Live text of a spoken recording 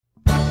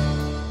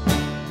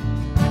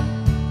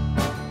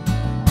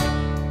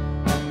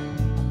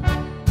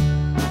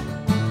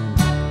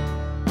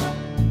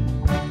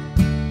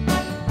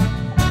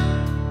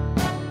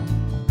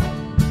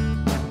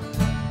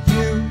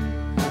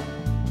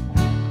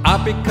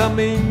are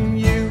becoming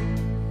you,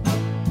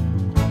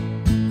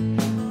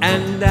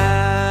 and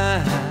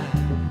I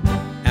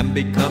am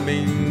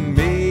becoming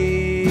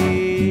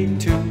me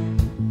too.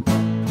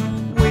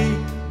 We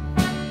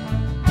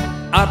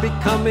are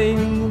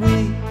becoming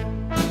we,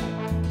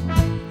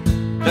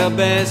 the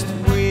best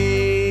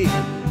we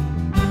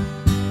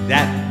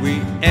that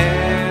we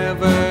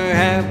ever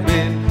have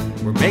been.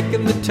 We're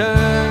making the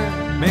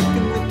turn,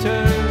 making the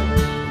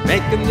turn,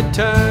 making the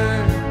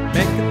turn,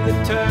 making the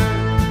turn,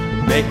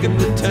 making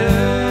the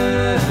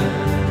turn,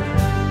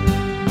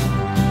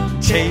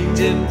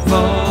 changing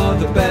for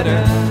the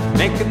better,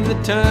 making the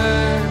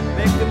turn,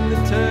 making the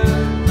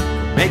turn,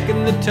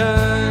 making the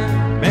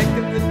turn,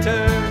 making the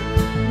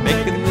turn,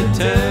 making the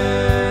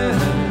turn,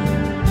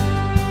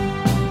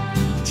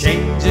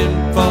 changing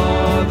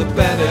for the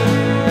better.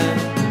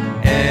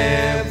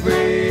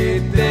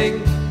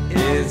 Everything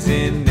is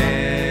in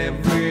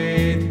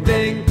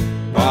everything,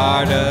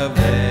 part of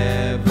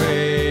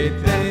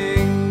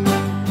everything,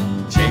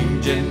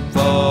 changing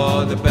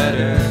for the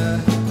better.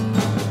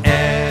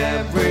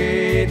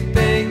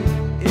 Everything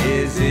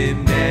is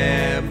in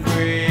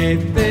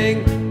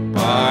everything,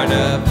 part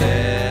of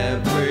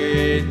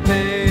everything,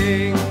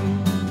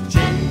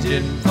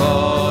 changing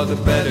for the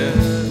better.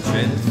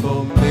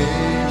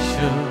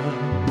 Transformation,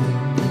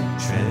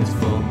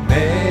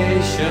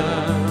 transformation,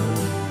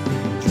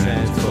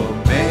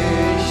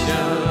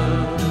 transformation.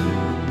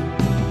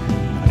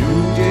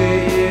 New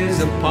day is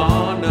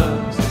upon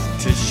us.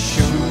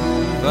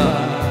 Teshuvah,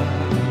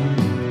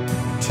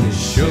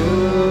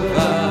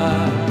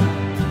 Teshuvah,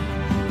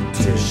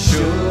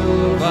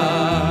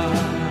 Teshuvah,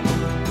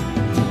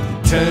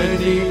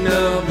 turning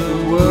of the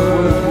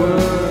world.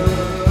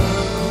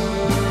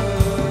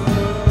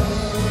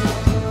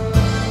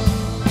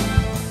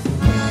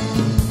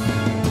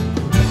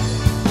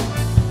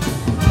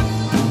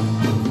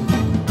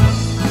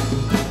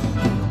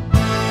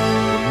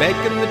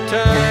 Making the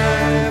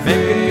turn,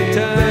 making the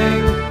turn,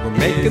 we're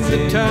making the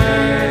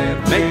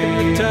turn, making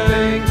the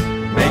turn,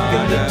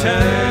 making the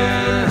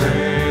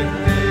turn,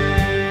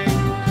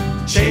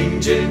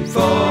 changing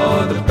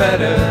for the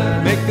better,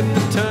 making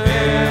the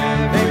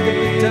turn, making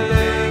the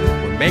turn,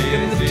 we're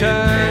making the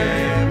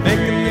turn,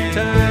 making the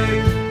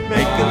turn,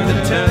 making the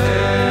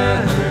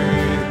turn,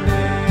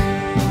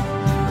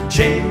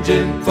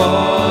 changing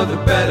for the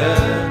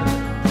better.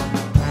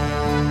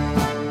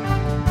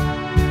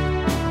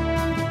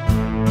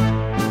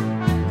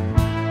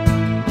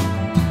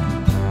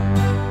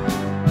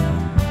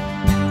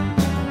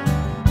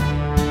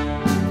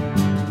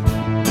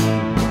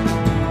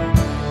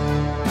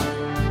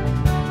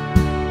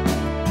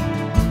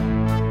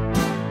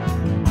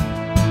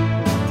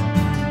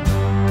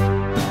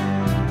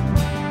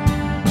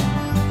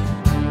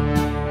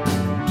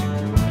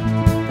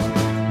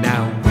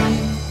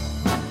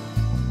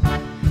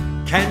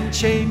 Can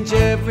change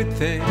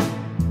everything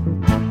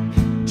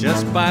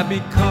just by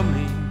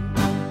becoming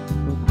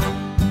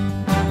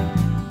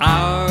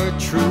our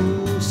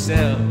true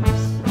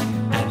selves,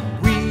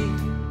 and we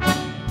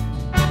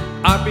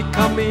are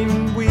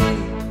becoming we,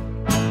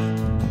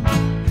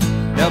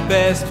 the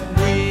best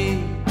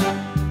we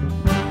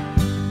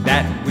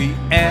that we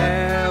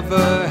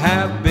ever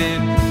have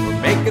been.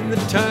 We're making the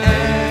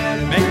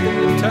turn,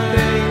 making the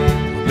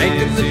turn,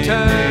 making the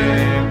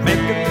turn,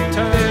 making the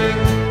turn,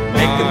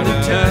 making the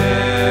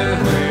turn,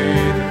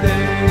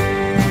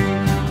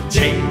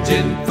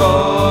 changing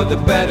for the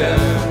better,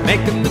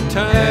 making the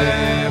turn.